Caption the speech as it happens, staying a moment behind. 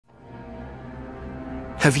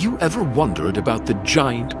Have you ever wondered about the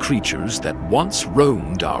giant creatures that once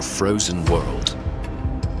roamed our frozen world?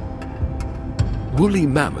 Woolly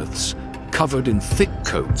mammoths, covered in thick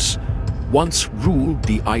coats, once ruled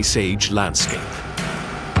the Ice Age landscape.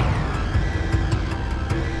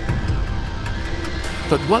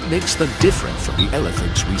 But what makes them different from the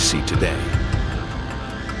elephants we see today?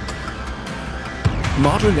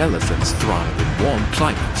 Modern elephants thrive in warm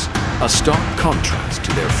climates, a stark contrast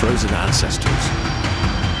to their frozen ancestors.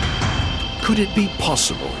 Could it be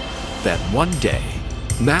possible that one day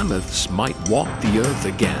mammoths might walk the earth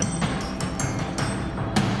again?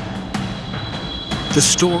 The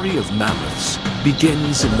story of mammoths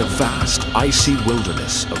begins in the vast icy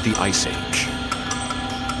wilderness of the Ice Age.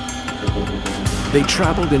 They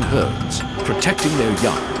traveled in herds, protecting their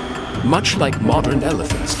young, much like modern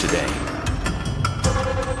elephants today.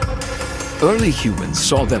 Early humans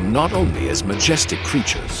saw them not only as majestic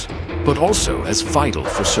creatures, but also as vital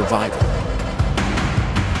for survival.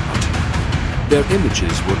 Their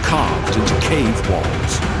images were carved into cave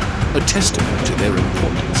walls, a testament to their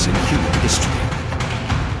importance in human history.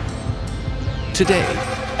 Today,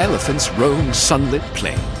 elephants roam sunlit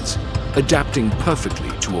plains, adapting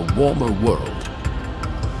perfectly to a warmer world.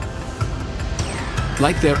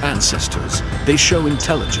 Like their ancestors, they show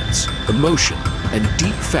intelligence, emotion, and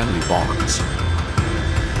deep family bonds.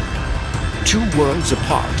 Two worlds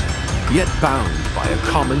apart, yet bound by a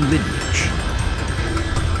common lineage.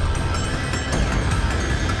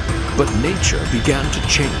 But nature began to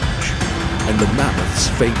change, and the mammoths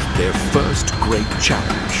faced their first great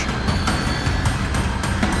challenge.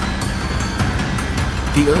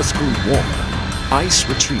 The earth grew warmer, ice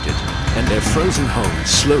retreated, and their frozen homes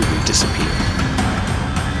slowly disappeared.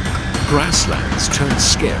 Grasslands turned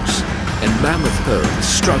scarce, and mammoth herds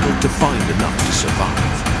struggled to find enough to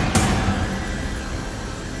survive.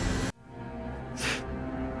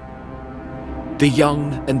 The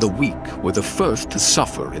young and the weak were the first to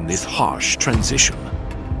suffer in this harsh transition.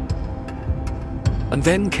 And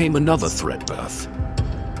then came another threat birth.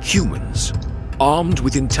 Humans, armed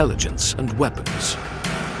with intelligence and weapons.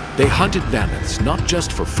 They hunted mammoths not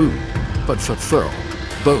just for food, but for fur,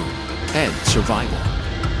 bone, and survival.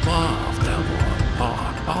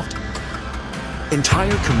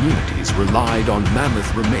 Entire communities relied on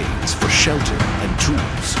mammoth remains for shelter and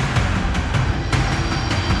tools.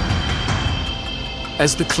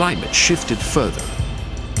 As the climate shifted further,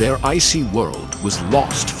 their icy world was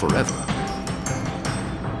lost forever.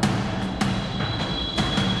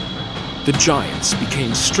 The giants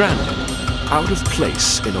became stranded, out of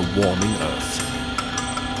place in a warming earth.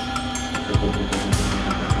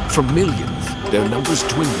 From millionth, their numbers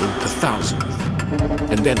dwindled to thousandth,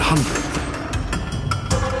 and then hundredth.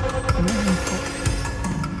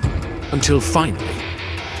 Until finally,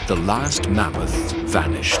 the last mammoth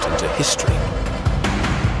vanished into history.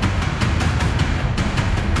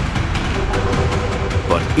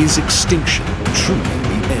 But is extinction truly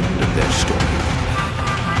the end of their story?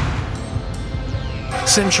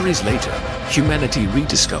 Centuries later, humanity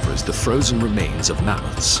rediscovers the frozen remains of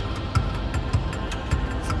mammoths.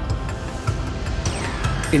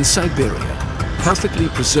 In Siberia, perfectly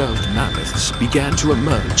preserved mammoths began to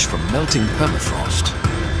emerge from melting permafrost.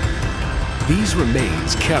 These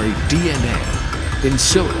remains carried DNA, in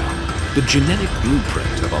soda, the genetic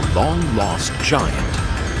blueprint of a long-lost giant.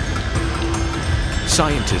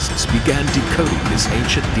 Scientists began decoding this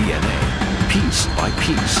ancient DNA, piece by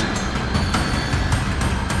piece.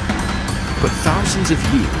 But thousands of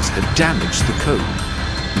years had damaged the code,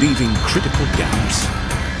 leaving critical gaps.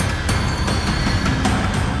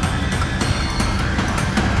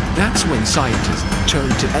 That's when scientists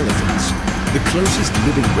turned to elephants, the closest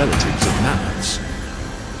living relatives of mammoths.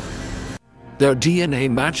 Their DNA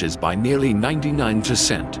matches by nearly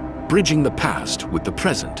 99%, bridging the past with the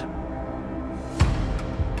present.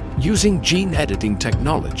 Using gene editing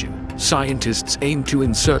technology, scientists aim to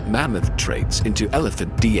insert mammoth traits into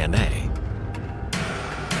elephant DNA.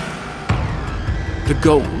 The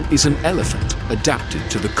goal is an elephant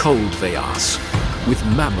adapted to the cold they ask, with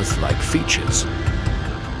mammoth-like features.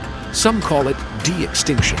 Some call it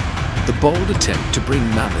de-extinction, the bold attempt to bring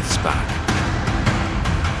mammoths back.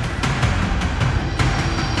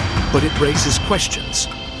 But it raises questions.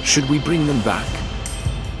 Should we bring them back?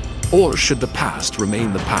 Or should the past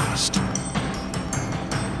remain the past?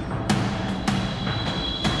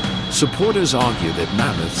 Supporters argue that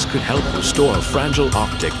mammoths could help restore fragile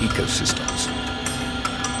Arctic ecosystems.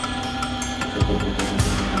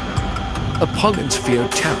 Opponents fear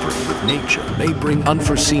tampering with nature may bring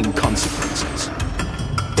unforeseen consequences.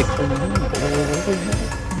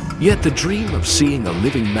 Yet the dream of seeing a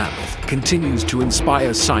living mammoth continues to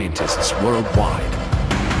inspire scientists worldwide.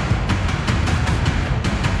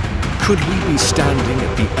 Could we be standing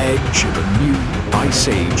at the edge of a new Ice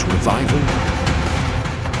Age revival?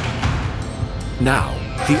 Now,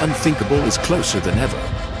 the unthinkable is closer than ever.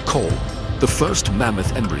 The first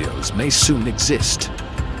mammoth embryos may soon exist.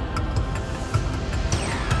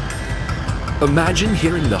 Imagine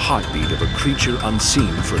hearing the heartbeat of a creature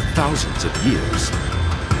unseen for thousands of years.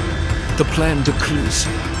 The plan declues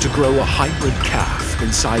to grow a hybrid calf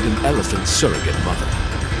inside an elephant surrogate mother.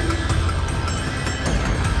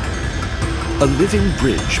 A living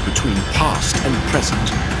bridge between past and present,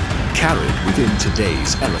 carried within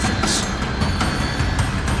today's elephants.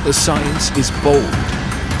 The science is bold,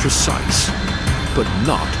 precise, but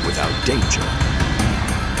not without danger.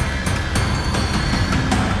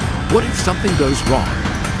 What if something goes wrong?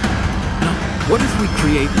 No, what if we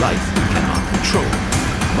create life we cannot control?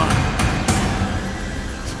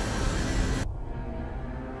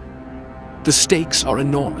 The stakes are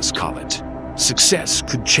enormous, Comet. Success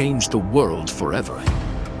could change the world forever.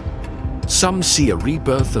 Some see a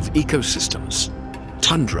rebirth of ecosystems,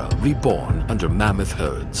 tundra reborn under mammoth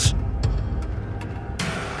herds.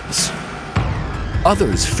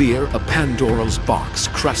 Others fear a Pandora's box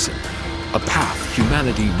crescent, a path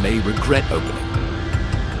humanity may regret opening.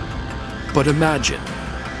 But imagine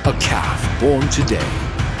a calf born today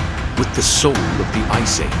with the soul of the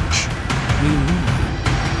Ice Age.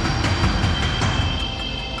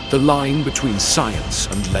 The line between science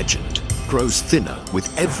and legend grows thinner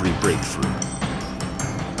with every breakthrough.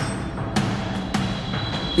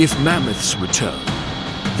 If mammoths return,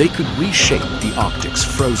 they could reshape the Arctic's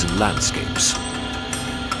frozen landscapes.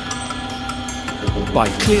 By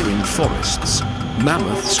clearing forests,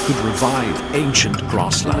 mammoths could revive ancient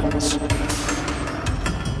grasslands.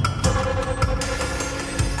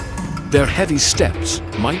 Their heavy steps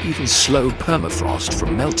might even slow permafrost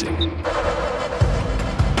from melting.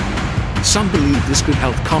 Some believe this could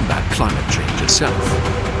help combat climate change itself.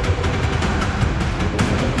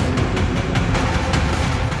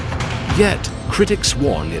 Yet, critics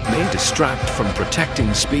warn it may distract from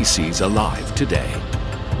protecting species alive today.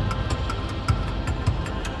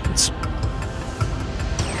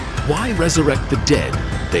 Why resurrect the dead,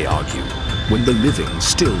 they argue, when the living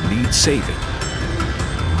still need saving?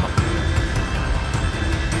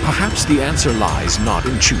 Perhaps the answer lies not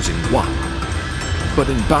in choosing one, but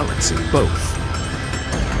in balancing both.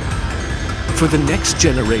 For the next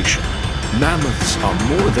generation, mammoths are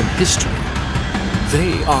more than history.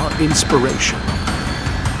 They are inspiration.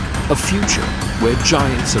 A future where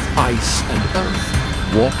giants of ice and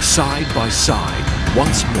earth walk side by side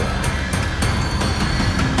once more.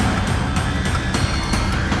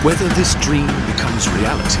 Whether this dream becomes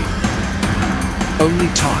reality, only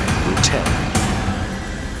time will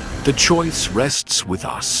tell. The choice rests with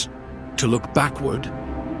us to look backward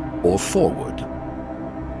or forward.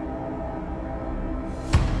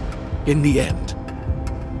 In the end,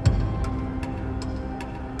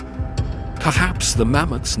 perhaps the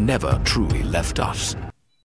mammoths never truly left us.